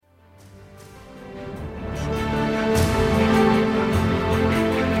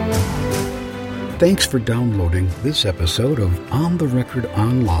Thanks for downloading this episode of On the Record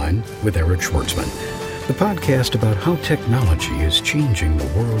Online with Eric Schwartzman, the podcast about how technology is changing the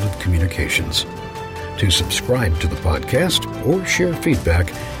world of communications. To subscribe to the podcast or share feedback,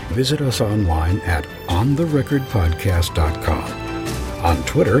 visit us online at ontherecordpodcast.com, on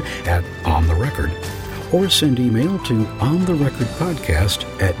Twitter at ontherecord, or send email to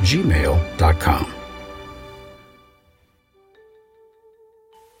ontherecordpodcast@gmail.com.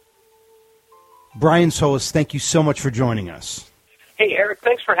 Brian Solis, thank you so much for joining us. Hey, Eric,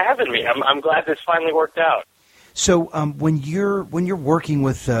 thanks for having me. I'm glad this finally worked out. So when you're working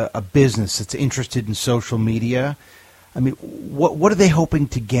with a business that's interested in social media, I mean, what are they hoping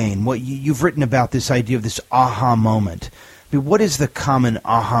to gain? What you've written about this idea of this aha moment. I mean, what is the common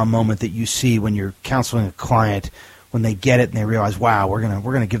aha moment that you see when you're counseling a client when they get it and they realize, wow, we're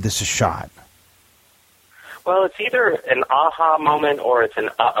gonna give this a shot? Well, it's either an aha moment or it's an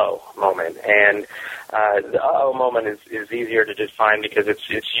uh-oh moment. And the uh-oh moment is easier to define because it's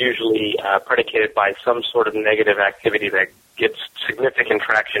usually predicated by some sort of negative activity that gets significant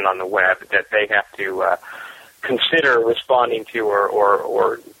traction on the web that they have to consider responding to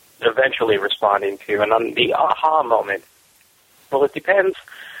or eventually responding to. And on the aha moment, well, it depends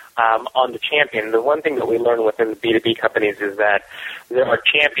on the champion. The one thing that we learn within the B2B companies is that there are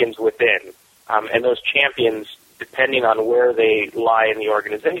champions within. And those champions, depending on where they lie in the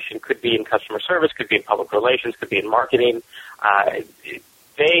organization, could be in customer service, could be in public relations, could be in marketing.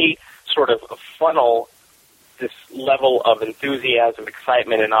 They sort of funnel this level of enthusiasm,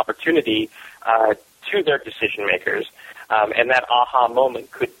 excitement, and opportunity to their decision makers. And that aha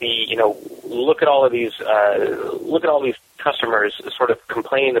moment could be, look at all these customers sort of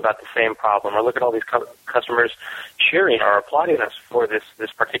complaining about the same problem, or look at all these customers cheering or applauding us for this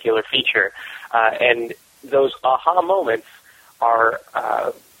particular feature. And those aha moments are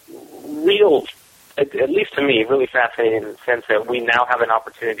real, at least to me, really fascinating in the sense that we now have an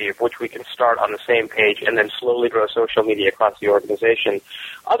opportunity of which we can start on the same page and then slowly grow social media across the organization.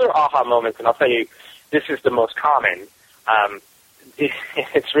 Other aha moments, and I'll tell you, this is the most common,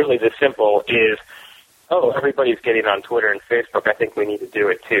 it's really this simple, is, oh, everybody's getting on Twitter and Facebook, I think we need to do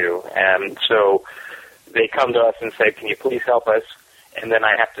it too. And so they come to us and say, can you please help us? And then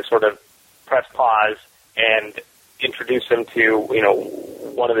I have to sort of press pause and introduce them to,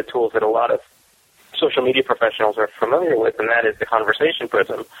 one of the tools that a lot of social media professionals are familiar with, and that is the Conversation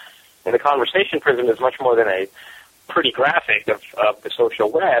Prism. And the Conversation Prism is much more than a pretty graphic of the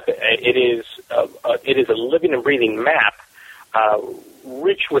social web. It is a living and breathing map,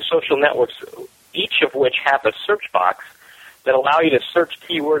 rich with social networks, each of which have a search box that allow you to search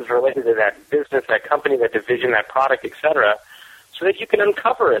keywords related to that business, that company, that division, that product, etc., so that you can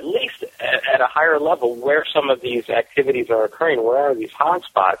uncover, at least at a higher level, where some of these activities are occurring, where are these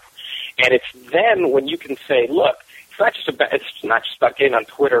hotspots. And it's then when you can say, look, it's not just about getting on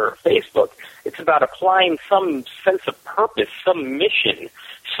Twitter or Facebook. It's about applying some sense of purpose, some mission,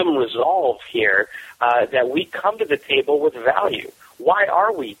 some resolve here that we come to the table with value. Why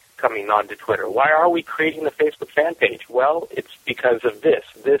are we coming onto Twitter? Why are we creating the Facebook fan page? Well, it's because of this,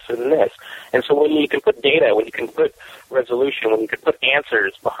 and this. And so when you can put data, when you can put resolution, when you can put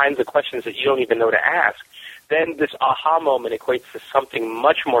answers behind the questions that you don't even know to ask, then this aha moment equates to something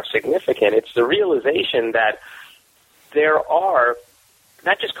much more significant. It's the realization that there are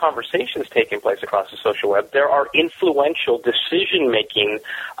not just conversations taking place across the social web, there are influential decision-making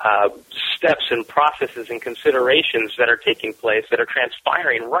steps and processes and considerations that are taking place, that are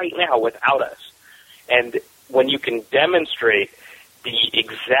transpiring right now without us. And when you can demonstrate the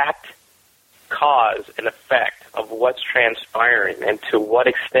exact cause and effect of what's transpiring and to what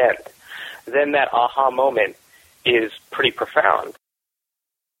extent, then that aha moment is pretty profound.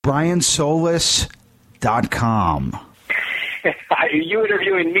 BrianSolis.com. Are you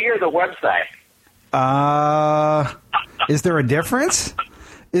interviewing me or the website? Is there a difference?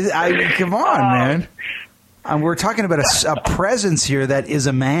 Come on, man. We're talking about a presence here that is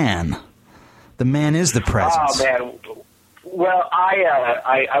a man. The man is the presence. Oh, man. Well,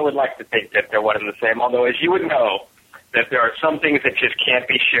 I would like to think that they're one and the same, although, as you would know, that there are some things that just can't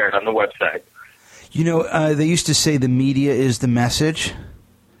be shared on the website. They used to say the media is the message,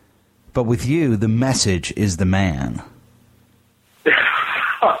 but with you, the message is the man.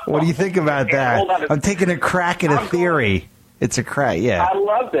 What do you think about that? I'm taking a crack at a theory. It's a crack, yeah. I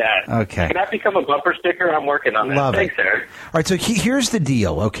love that. Okay. Can that become a bumper sticker? I'm working on that. Love Thanks, it. Eric. All right, so here's the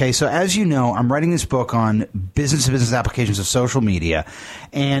deal, okay? So as you know, I'm writing this book on business-to-business applications of social media,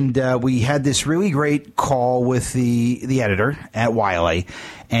 and we had this really great call with the editor at Wiley,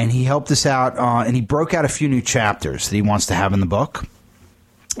 and he helped us out, and he broke out a few new chapters that he wants to have in the book.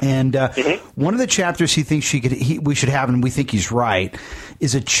 And one of the chapters he thinks we should have, and we think he's right,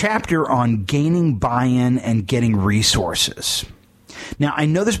 is a chapter on gaining buy-in and getting resources. Now, I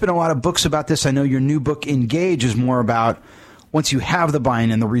know there's been a lot of books about this. I know your new book, Engage, is more about once you have the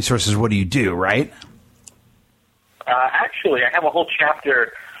buy-in and the resources, what do you do, right? Actually, I have a whole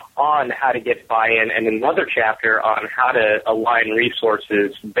chapter on how to get buy-in and another chapter on how to align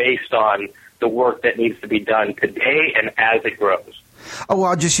resources based on the work that needs to be done today and as it grows. Oh, well,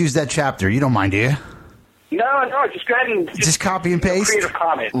 I'll just use that chapter. You don't mind, do you? No, just go ahead and just copy and paste? Creative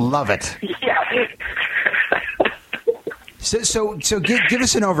comment. Love it. Yeah. So give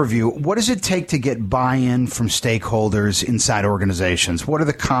us an overview. What does it take to get buy-in from stakeholders inside organizations? What are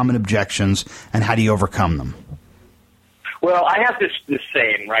the common objections, and how do you overcome them? Well, I have this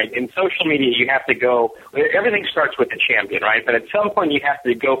saying, right? In social media, you have to go, everything starts with a champion, right? But at some point, you have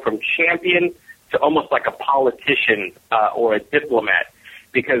to go from champion to almost like a politician or a diplomat,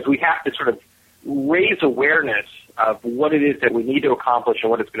 because we have to sort of raise awareness of what it is that we need to accomplish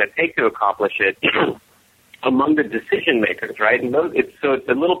and what it's going to take to accomplish it among the decision makers, right? And it's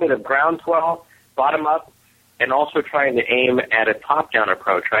a little bit of groundswell, bottom up, and also trying to aim at a top-down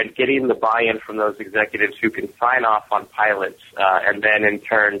approach, right? Getting the buy-in from those executives who can sign off on pilots, and then in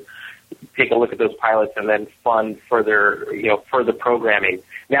turn take a look at those pilots and then fund further programming.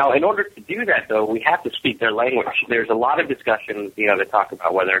 Now, in order to do that, though, we have to speak their language. There's a lot of discussions, that talk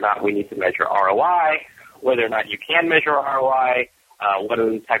about whether or not we need to measure ROI, whether or not you can measure ROI, what are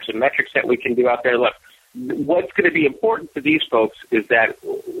the types of metrics that we can do out there. Look, what's going to be important to these folks is that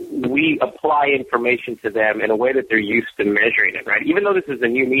we apply information to them in a way that they're used to measuring it, right? Even though this is a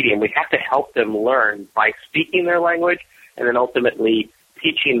new medium, we have to help them learn by speaking their language and then ultimately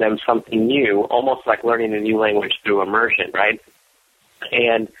teaching them something new, almost like learning a new language through immersion, right?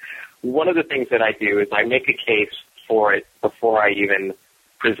 And one of the things that I do is I make a case for it before I even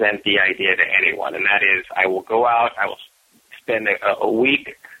present the idea to anyone, and that is I will go out, I will spend a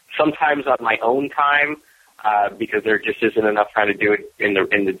week, sometimes on my own time, because there just isn't enough time to do it in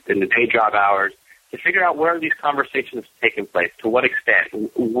the day job hours, to figure out where are these conversations taking place, to what extent,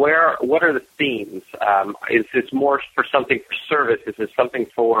 what are the themes, is this more for something for service, is this something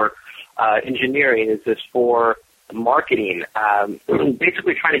for engineering, is this for marketing,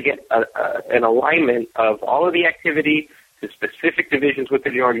 basically trying to get an alignment of all of the activity to specific divisions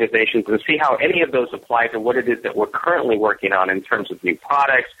within the organizations and see how any of those apply to what it is that we're currently working on in terms of new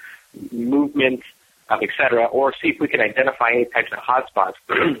products, movement, et cetera, or see if we can identify any types of hotspots.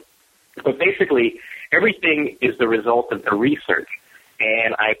 But basically, everything is the result of the research.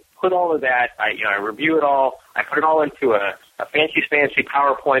 And I put all of that, I review it all, I put it all into a fancy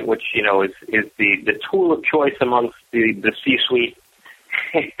PowerPoint, which, is the tool of choice amongst the C-suite.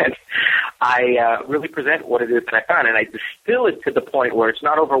 And I really present what it is that I found, and I distill it to the point where it's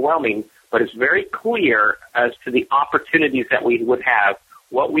not overwhelming, but it's very clear as to the opportunities that we would have,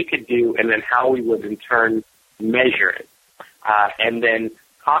 what we could do, and then how we would in turn measure it. And then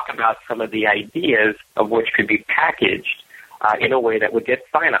talk about some of the ideas of which could be packaged in a way that would get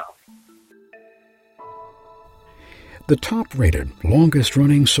sign-off. The top-rated,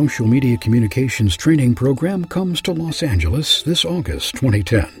 longest-running social media communications training program comes to Los Angeles this August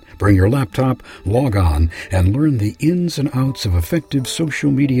 2010. Bring your laptop, log on, and learn the ins and outs of effective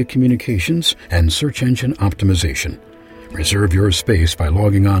social media communications and search engine optimization. Reserve your space by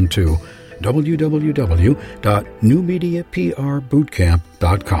logging on to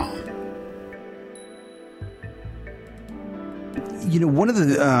www.newmediaprbootcamp.com. One of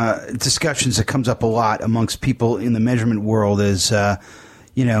the discussions that comes up a lot amongst people in the measurement world is,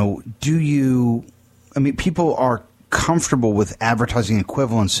 people are comfortable with advertising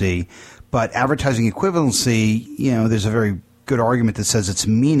equivalency, but advertising equivalency, there's a very good argument that says it's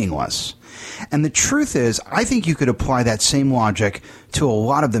meaningless. And the truth is, I think you could apply that same logic to a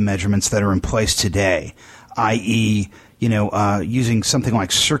lot of the measurements that are in place today, i.e., using something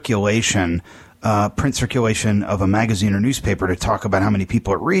like circulation, print circulation of a magazine or newspaper to talk about how many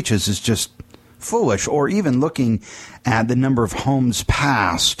people it reaches is just foolish. Or even looking at the number of homes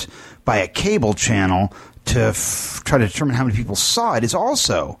passed by a cable channel to try to determine how many people saw it is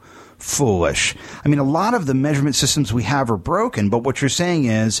also foolish. I mean, a lot of the measurement systems we have are broken, but what you're saying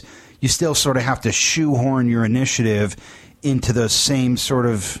is you still sort of have to shoehorn your initiative into those same sort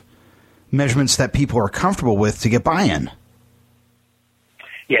of measurements that people are comfortable with to get buy-in.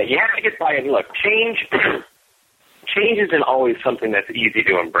 Yeah, you have to get buy-in. Look, change isn't always something that's easy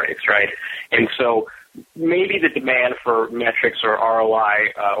to embrace, right? And so maybe the demand for metrics or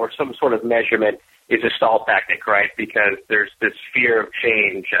ROI or some sort of measurement is a stall tactic, right? Because there's this fear of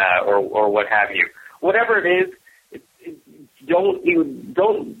change or what have you. Whatever it is,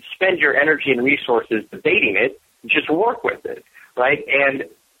 don't spend your energy and resources debating it. Just work with it, right? And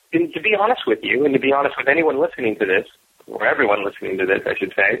to be honest with you, and to be honest with anyone listening to this, or everyone listening to this, I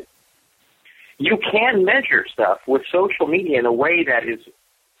should say, you can measure stuff with social media in a way that is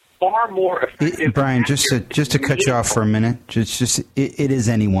far more effective. Brian, just to cut you off for a minute, it is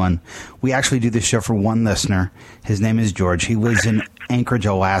anyone. We actually do this show for one listener. His name is George. He lives in Anchorage,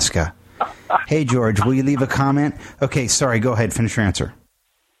 Alaska. Hey, George, will you leave a comment? Okay, sorry, go ahead, finish your answer.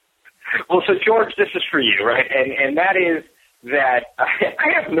 Well, so George, this is for you, right? And that is that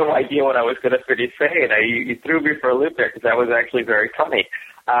I have no idea what I was going to say, and you threw me for a loop there because that was actually very funny.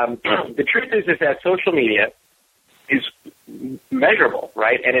 The truth is that social media is measurable,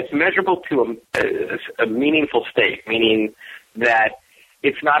 right? And it's measurable to a meaningful state, meaning that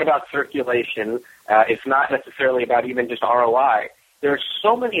it's not about circulation. It's not necessarily about even just ROI. There are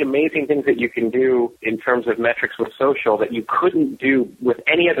so many amazing things that you can do in terms of metrics with social that you couldn't do with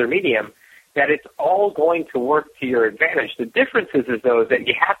any other medium, that it's all going to work to your advantage. The difference is though, that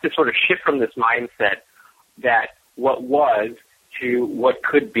you have to sort of shift from this mindset that what was to what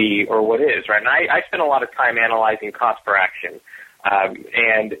could be or what is, right? And I spend a lot of time analyzing cost per action.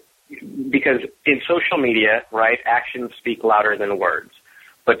 And because in social media, right, actions speak louder than words.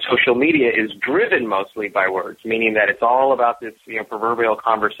 But social media is driven mostly by words, meaning that it's all about this, proverbial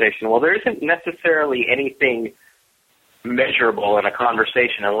conversation. Well, there isn't necessarily anything measurable in a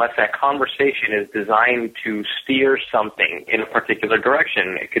conversation unless that conversation is designed to steer something in a particular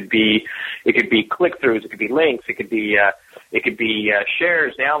direction. It could be click-throughs, it could be links, it could be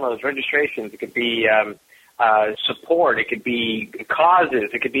shares, downloads, registrations, it could be support, it could be causes,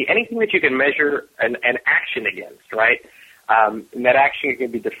 it could be anything that you can measure an action against, right? And that action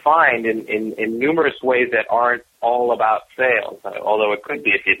can be defined in numerous ways that aren't all about sales, although it could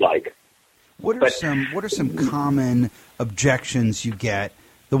be if you'd like. What are some common objections you get,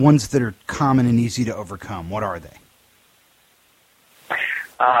 the ones that are common and easy to overcome? What are they?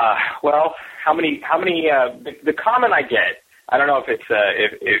 Well, how many? The common I get, I don't know if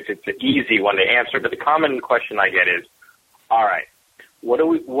it's an easy one to answer, but the common question I get is, all right,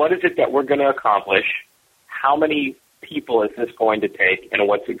 what is it that we're going to accomplish? How many people is this going to take, and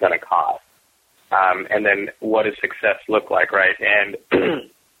what's it going to cost? And then what does success look like, right? And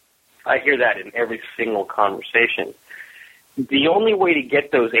I hear that in every single conversation. The only way to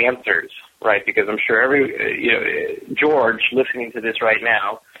get those answers, right, because I'm sure George listening to this right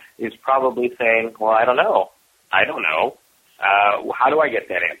now is probably saying, well, I don't know. How do I get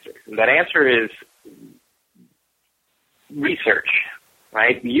that answer? And that answer is research,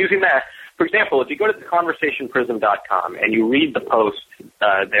 right? Using that, for example, if you go to theconversationprism.com and you read the post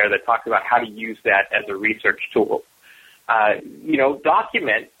there that talks about how to use that as a research tool,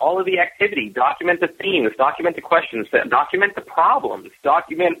 document all of the activity, document the themes, document the questions, document the problems,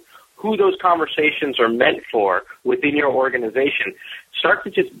 document who those conversations are meant for within your organization. Start to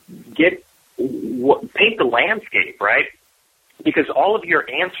just paint the landscape, right? Because all of your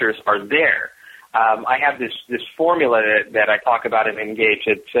answers are there. I have this formula that I talk about in Engage.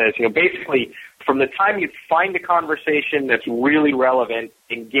 It says, basically from the time you find a conversation that's really relevant,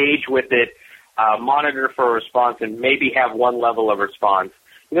 engage with it, monitor for a response, and maybe have one level of response.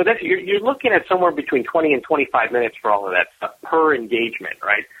 You're looking at somewhere between 20 and 25 minutes for all of that stuff per engagement,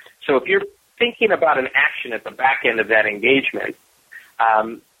 right? So if you're thinking about an action at the back end of that engagement,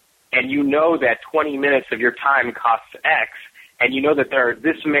 and you know that 20 minutes of your time costs X, and you know that there are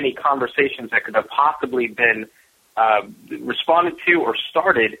this many conversations that could have possibly been responded to or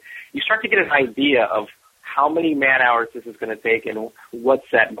started, you start to get an idea of how many man-hours this is going to take and what's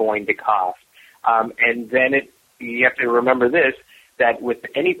that going to cost. And then you have to remember this, that with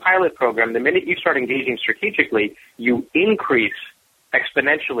any pilot program, the minute you start engaging strategically, you increase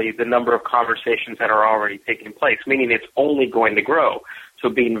exponentially the number of conversations that are already taking place, meaning it's only going to grow. So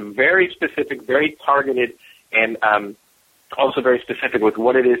being very specific, very targeted, and also very specific with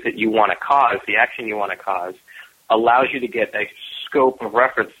what it is that you want to cause, the action you want to cause, allows you to get a scope of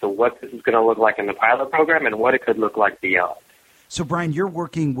reference to what this is going to look like in the pilot program and what it could look like beyond. So, Brian, you're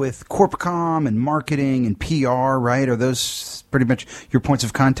working with CorpCom and marketing and PR, right? Are those pretty much your points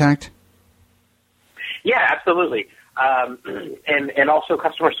of contact? Yeah, absolutely. And also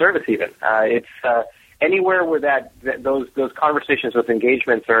customer service even. It's anywhere where those conversations with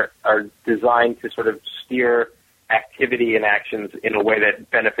engagements are designed to sort of steer activity and actions in a way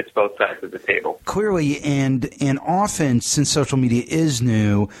that benefits both sides of the table. Clearly, and often, since social media is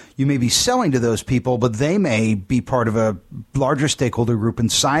new, you may be selling to those people, but they may be part of a larger stakeholder group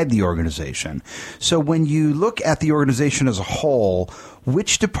inside the organization. So when you look at the organization as a whole,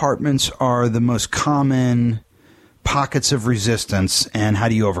 which departments are the most common pockets of resistance, and how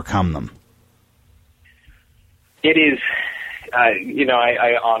do you overcome them? It is,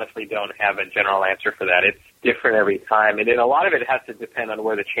 I honestly don't have a general answer for that. It's different every time, and a lot of it has to depend on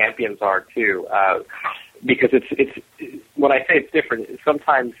where the champions are too. Because it's when I say it's different,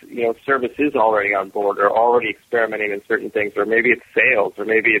 sometimes service is already on board or already experimenting in certain things, or maybe it's sales, or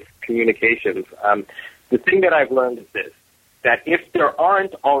maybe it's communications. The thing that I've learned is this: that if there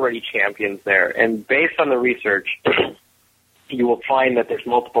aren't already champions there, and based on the research, you will find that there's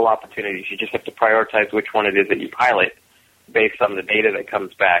multiple opportunities. You just have to prioritize which one it is that you pilot based on the data that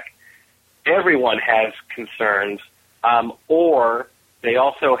comes back. Everyone has concerns, or they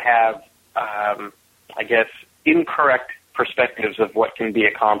also have, incorrect perspectives of what can be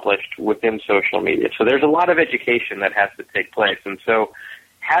accomplished within social media. So there's a lot of education that has to take place. And so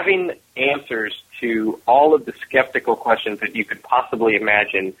having answers to all of the skeptical questions that you could possibly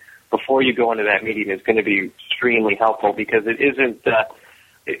imagine before you go into that meeting is going to be extremely helpful, because it isn't, I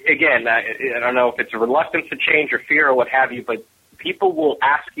don't know if it's a reluctance to change or fear or what have you, but people will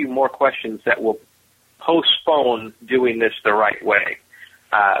ask you more questions that will postpone doing this the right way.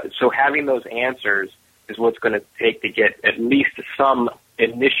 So having those answers is what's going to take to get at least some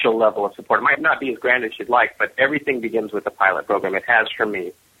initial level of support. It might not be as grand as you'd like, but everything begins with a pilot program. It has for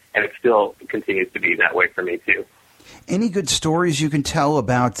me, and it still continues to be that way for me too. Any good stories you can tell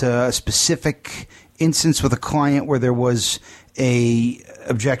about a specific instance with a client where there was a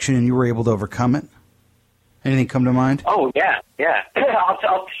objection and you were able to overcome it? Anything come to mind? Oh, yeah.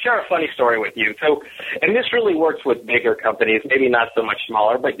 I'll share a funny story with you. So, and this really works with bigger companies, maybe not so much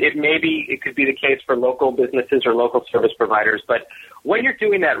smaller, but it could be the case for local businesses or local service providers. But when you're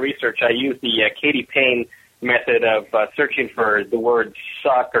doing that research, I use the Katie Payne method of searching for the words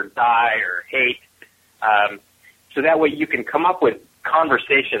suck or die or hate. So that way you can come up with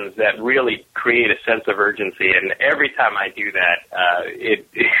conversations that really create a sense of urgency. And every time I do that,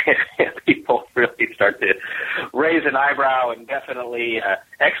 people really start to raise an eyebrow and definitely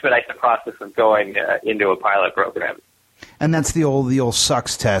expedite the process of going into a pilot program. And that's the old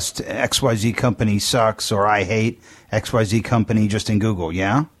sucks test. XYZ company sucks, or I hate XYZ company, just in Google,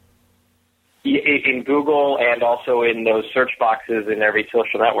 yeah? In Google, and also in those search boxes in every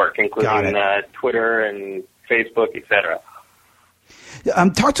social network, including Twitter and Facebook, etc.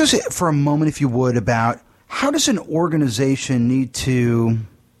 Talk to us for a moment, if you would, about how does an organization need to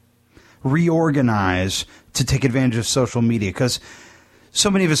reorganize to take advantage of social media? Because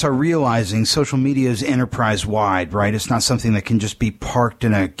so many of us are realizing social media is enterprise-wide, right? It's not something that can just be parked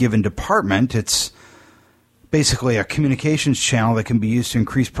in a given department. It's basically a communications channel that can be used to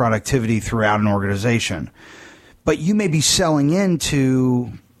increase productivity throughout an organization. But you may be selling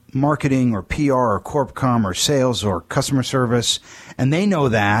into marketing or PR or CorpCom or sales or customer service, and they know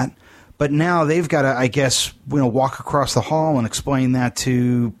that, but now they've got to, walk across the hall and explain that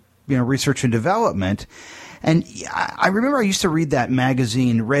to, research and development. And I remember I used to read that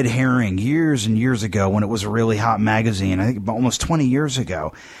magazine, Red Herring, years and years ago when it was a really hot magazine, I think almost 20 years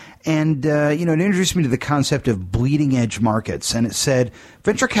ago. And, it introduced me to the concept of bleeding edge markets. And it said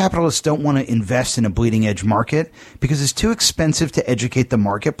venture capitalists don't want to invest in a bleeding edge market because it's too expensive to educate the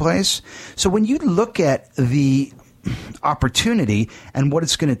marketplace. So when you look at the opportunity and what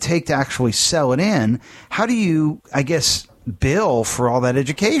it's going to take to actually sell it in, how do you, bill for all that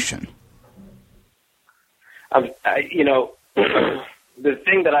education? The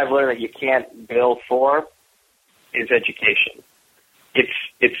thing that I've learned that you can't bill for is education. And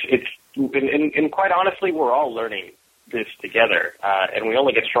quite honestly, we're all learning this together, and we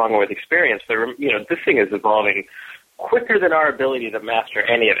only get stronger with experience. But this thing is evolving quicker than our ability to master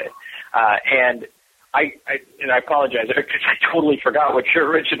any of it. And I apologize because I totally forgot what your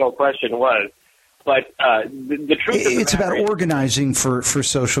original question was. But the truth is, it's about organizing for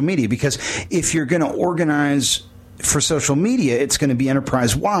social media, because if you're going to organize for social media, it's going to be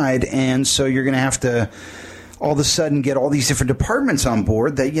enterprise wide, and so you're going to have to all of a sudden get all these different departments on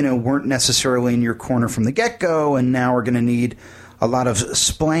board that, weren't necessarily in your corner from the get-go, and now are going to need a lot of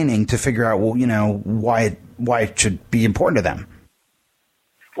splaining to figure out, why it should be important to them.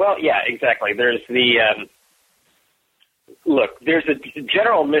 Well, yeah, exactly. There's there's a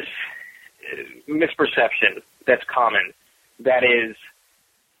general misperception that's common, that is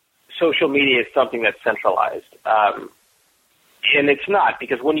social media is something that's centralized. And it's not,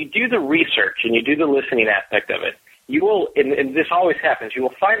 because when you do the research and you do the listening aspect of it, you will, and this always happens, you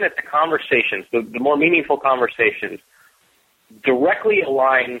will find that the conversations, the more meaningful conversations, directly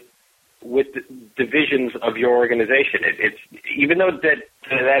align with the divisions of your organization. It's even though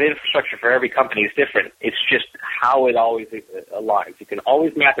that infrastructure for every company is different, it's just how it always aligns. You can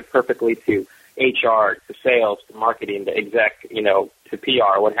always map it perfectly to HR to sales to marketing to exec, to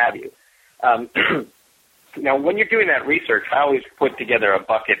PR, what have you. Now, when you're doing that research, I always put together a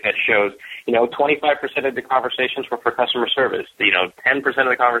bucket that shows, 25% of the conversations were for customer service, 10% of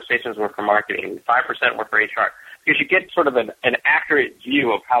the conversations were for marketing, 5% were for HR, because you get sort of an accurate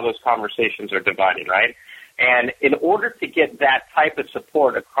view of how those conversations are divided, right? And in order to get that type of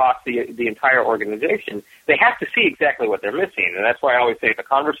support across the entire organization, they have to see exactly what they're missing. And that's why I always say if a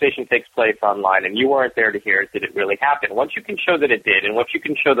conversation takes place online and you weren't there to hear it, did it really happen? Once you can show that it did, and once you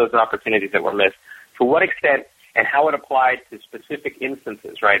can show those opportunities that were missed, to what extent and how it applied to specific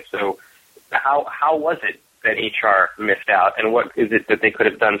instances, right? So how was it that HR missed out, and what is it that they could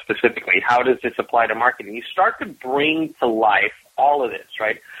have done specifically? How does this apply to marketing? You start to bring to life all of this,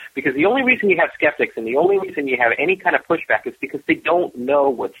 right? Because the only reason you have skeptics and the only reason you have any kind of pushback is because they don't know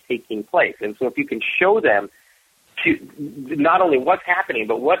what's taking place. And so if you can show them to not only what's happening,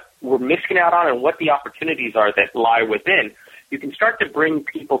 but what we're missing out on and what the opportunities are that lie within, you can start to bring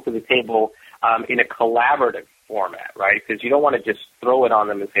people to the table in a collaborative format, right? Because you don't want to just throw it on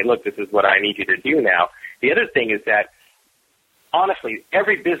them and say, look, this is what I need you to do now. The other thing is that, honestly,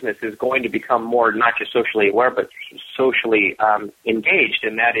 every business is going to become more not just socially aware, but socially engaged,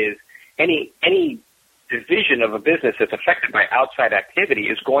 and that is any division of a business that's affected by outside activity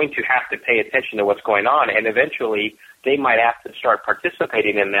is going to have to pay attention to what's going on, and eventually they might have to start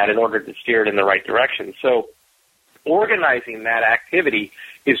participating in that in order to steer it in the right direction. So organizing that activity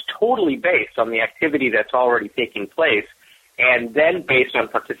is totally based on the activity that's already taking place, and then based on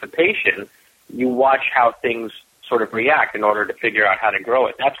participation, you watch how things sort of react in order to figure out how to grow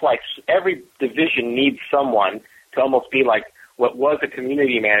it. That's why every division needs someone to almost be like what was a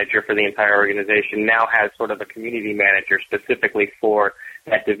community manager for the entire organization now has sort of a community manager specifically for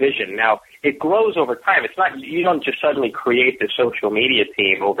that division. Now, it grows over time. It's not, you don't just suddenly create the social media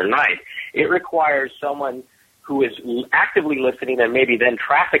team overnight. It requires someone who is actively listening and maybe then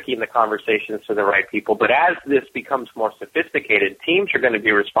trafficking the conversations to the right people. But as this becomes more sophisticated, teams are going to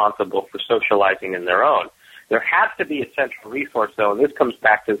be responsible for socializing in their own. There has to be a central resource, though, and this comes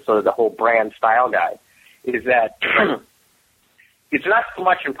back to sort of the whole brand style guide, is that it's not so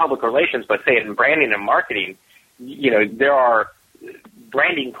much in public relations, but say in branding and marketing, there are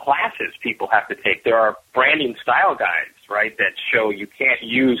branding classes people have to take. There are branding style guides, right, that show you can't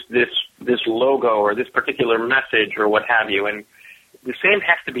use this logo or this particular message or what have you. And the same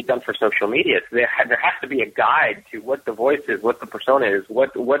has to be done for social media. There has to be a guide to what the voice is, what the persona is,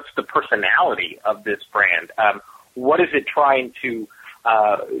 what's the personality of this brand. What is it trying to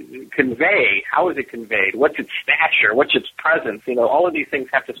convey? How is it conveyed? What's its stature? What's its presence? All of these things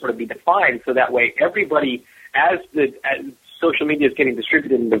have to sort of be defined so that way everybody, as social media is getting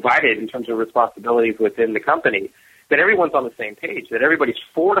distributed and divided in terms of responsibilities within the company, that everyone's on the same page, that everybody's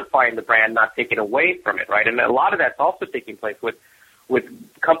fortifying the brand, not taking away from it, right? And a lot of that's also taking place with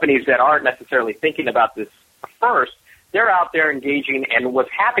companies that aren't necessarily thinking about this first. They're out there engaging, and what's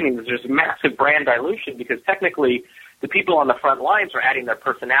happening is there's massive brand dilution because technically the people on the front lines are adding their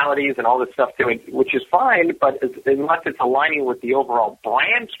personalities and all this stuff to it, which is fine, but unless it's aligning with the overall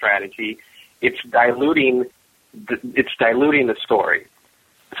brand strategy, it's diluting the story.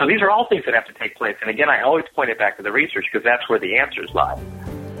 So these are all things that have to take place. And again, I always point it back to the research because that's where the answers lie.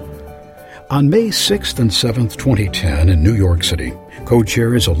 On May 6th and 7th, 2010, in New York City,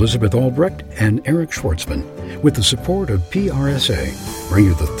 co-chairs Elizabeth Albrecht and Eric Schwartzman, with the support of PRSA, bring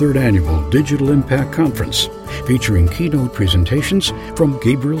you the third annual Digital Impact Conference, featuring keynote presentations from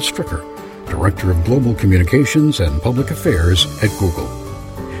Gabriel Stricker, Director of Global Communications and Public Affairs at Google,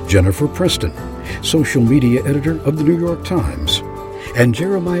 Jennifer Preston, Social Media Editor of the New York Times, and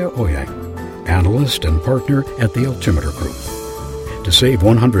Jeremiah Oyang, Analyst and Partner at the Altimeter Group. To save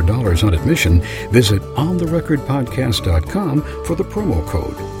 $100 on admission, visit ontherecordpodcast.com for the promo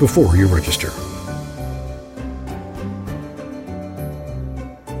code before you register.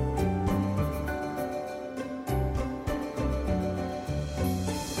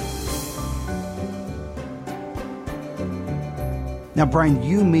 Now, Brian,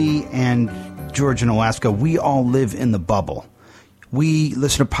 you, me, and George in Alaska, we all live in the bubble. We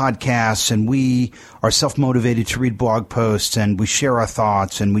listen to podcasts, and we are self-motivated to read blog posts, and we share our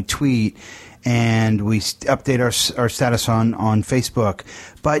thoughts, and we tweet, and we update our status on Facebook.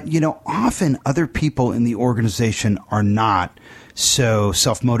 But, often other people in the organization are not so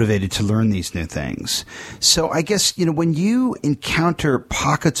self-motivated to learn these new things. So I guess, when you encounter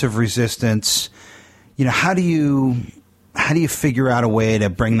pockets of resistance, how do you figure out a way to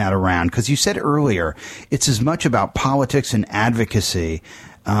bring that around? Because you said earlier, it's as much about politics and advocacy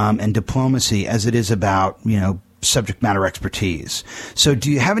and diplomacy as it is about, subject matter expertise. So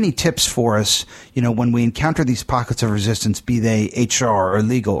do you have any tips for us, when we encounter these pockets of resistance, be they HR or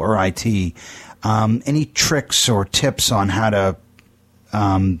legal or IT, any tricks or tips on how to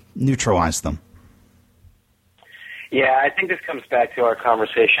neutralize them? Yeah, I think this comes back to our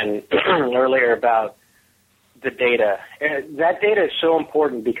conversation earlier about the data. That data is so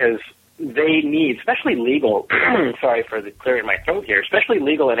important because they need, especially legal, sorry for the clearing my throat here, especially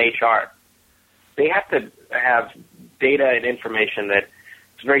legal and HR. They have to have data and information that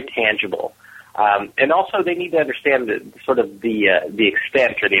is very tangible. And also they need to understand the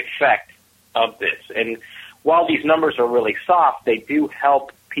extent or the effect of this. And while these numbers are really soft, they do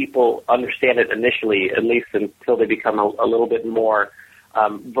help people understand it initially, at least until they become a little bit more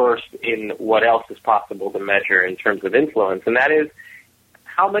versed in what else is possible to measure in terms of influence. And that is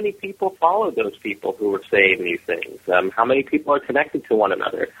how many people follow those people who are saying these things, how many people are connected to one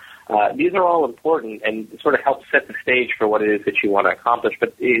another. These are all important and sort of help set the stage for what it is that you want to accomplish.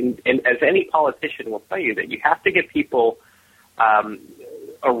 But as any politician will tell you, that you have to get people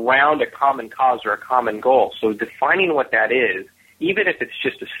around a common cause or a common goal. So defining what that is, even if it's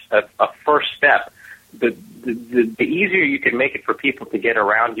just a first step, the easier you can make it for people to get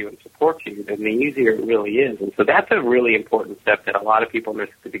around you and support you, then the easier it really is. And so that's a really important step that a lot of people miss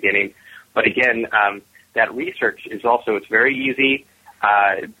at the beginning. But again, that research is also, it's very easy.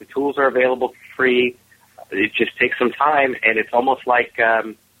 The tools are available for free. It just takes some time, and it's almost like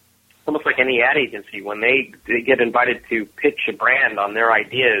any ad agency when they get invited to pitch a brand on their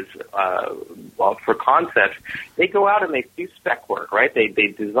ideas for concepts. They go out and they do spec work, right?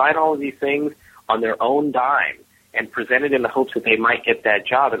 They design all of these things on their own dime and present it in the hopes that they might get that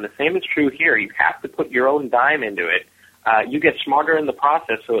job. And the same is true here. You have to put your own dime into it. You get smarter in the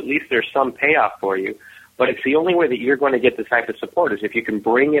process, so at least there's some payoff for you. But it's the only way that you're going to get this type of support is if you can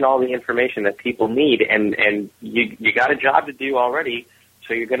bring in all the information that people need, and you got a job to do already,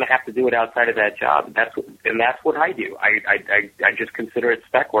 so you're going to have to do it outside of that job. That's what I do. I just consider it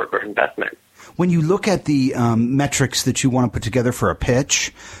spec work or investment. When you look at the metrics that you want to put together for a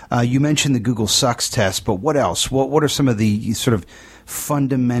pitch, you mentioned the Google Sucks test, but what else? What are some of the sort of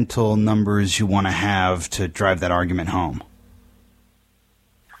fundamental numbers you want to have to drive that argument home?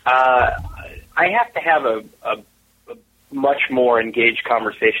 I have to have a much more engaged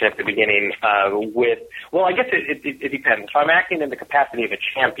conversation at the beginning I guess it depends. If I'm acting in the capacity of a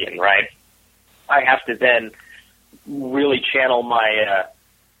champion, right, I have to then really channel my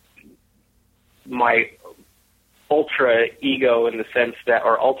ultra ego in the sense that,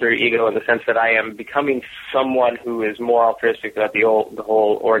 or alter ego in the sense that I am becoming someone who is more altruistic about the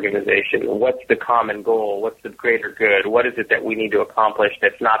whole organization. What's the common goal? What's the greater good? What is it that we need to accomplish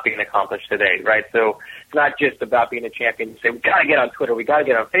that's not being accomplished today, right? So it's not just about being a champion and say, we got to get on Twitter, we got to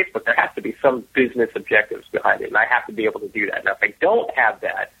get on Facebook. There has to be some business objectives behind it, and I have to be able to do that. Now, if I don't have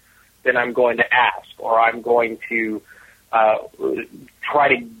that, then I'm going to ask, or I'm going to try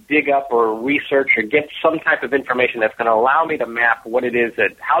to dig up or research or get some type of information that's going to allow me to map what it is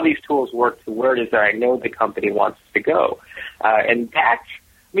that, how these tools work to where it is that I know the company wants to go. And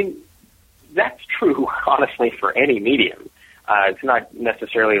that's true, honestly, for any medium. It's not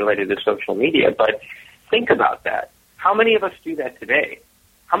necessarily related to social media, but think about that. How many of us do that today?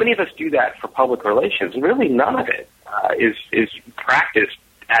 How many of us do that for public relations? Really, none of it is practiced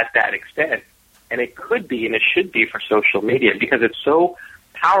at that extent. And it could be and it should be for social media because it's so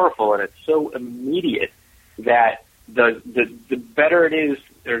powerful and it's so immediate that the better it is,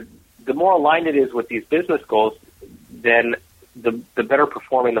 or the more aligned it is with these business goals, then the better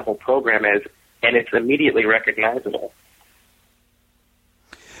performing the whole program is, and it's immediately recognizable.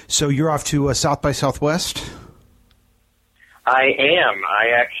 So you're off to South by Southwest? I am.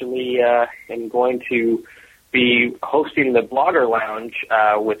 I actually am going to be hosting the Blogger Lounge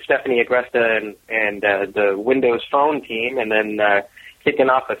with Stephanie Agresta and the Windows Phone team, and then kicking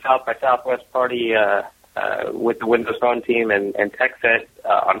off a South by Southwest party with the Windows Phone team and TechSet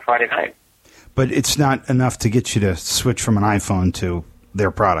on Friday night. But it's not enough to get you to switch from an iPhone to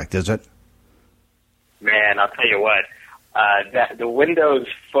their product, is it? Man, I'll tell you what. The Windows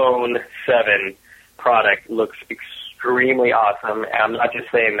Phone 7 product looks extremely awesome. And I'm not just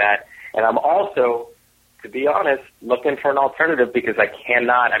saying that. And I'm also, to be honest, looking for an alternative because I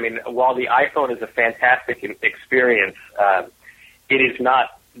cannot. I mean, while the iPhone is a fantastic experience, it is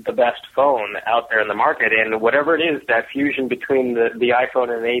not the best phone out there in the market. And whatever it is, that fusion between the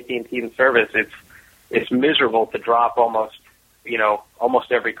iPhone and the AT&T service, it's miserable to drop almost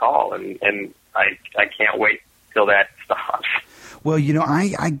every call. And I can't wait till that stops. Well,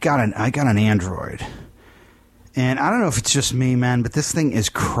 I got an Android. And I don't know if it's just me, man, but this thing is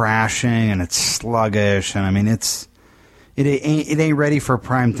crashing and it's sluggish, and I mean it ain't ready for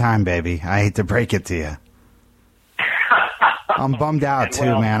prime time, baby. I hate to break it to you. I'm bummed out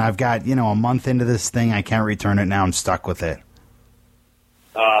too, man. I've got a month into this thing. I can't return it now. I'm stuck with it.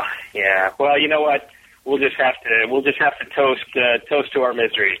 Yeah. Well, you know what? We'll just have to toast to our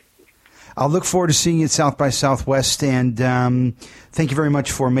misery. I'll look forward to seeing you at South by Southwest, and thank you very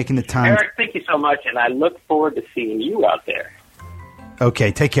much for making the time. Eric, thank you so much, and I look forward to seeing you out there.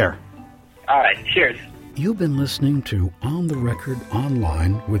 Okay, take care. All right, cheers. You've been listening to On the Record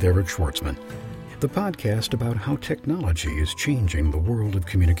Online with Eric Schwartzman, the podcast about how technology is changing the world of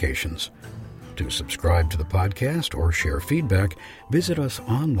communications. To subscribe to the podcast or share feedback, visit us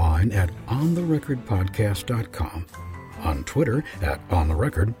online at ontherecordpodcast.com, on Twitter at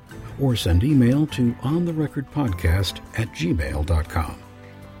OnTheRecord, or send email to ontherecordpodcast@gmail.com.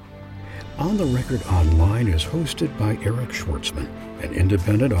 On the Record Online is hosted by Eric Schwartzman, an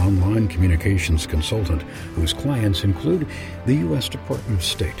independent online communications consultant whose clients include the U.S. Department of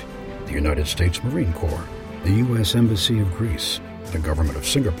State, the United States Marine Corps, the U.S. Embassy of Greece, the Government of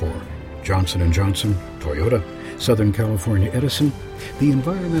Singapore, Johnson & Johnson, Toyota, Southern California Edison, the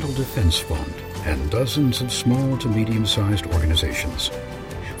Environmental Defense Fund, and dozens of small to medium-sized organizations.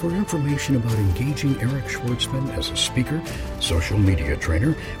 For information about engaging Eric Schwartzman as a speaker, social media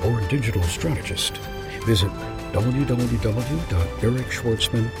trainer, or digital strategist, visit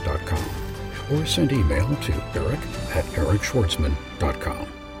www.ericschwartzman.com or send email to eric@ericschwartzman.com.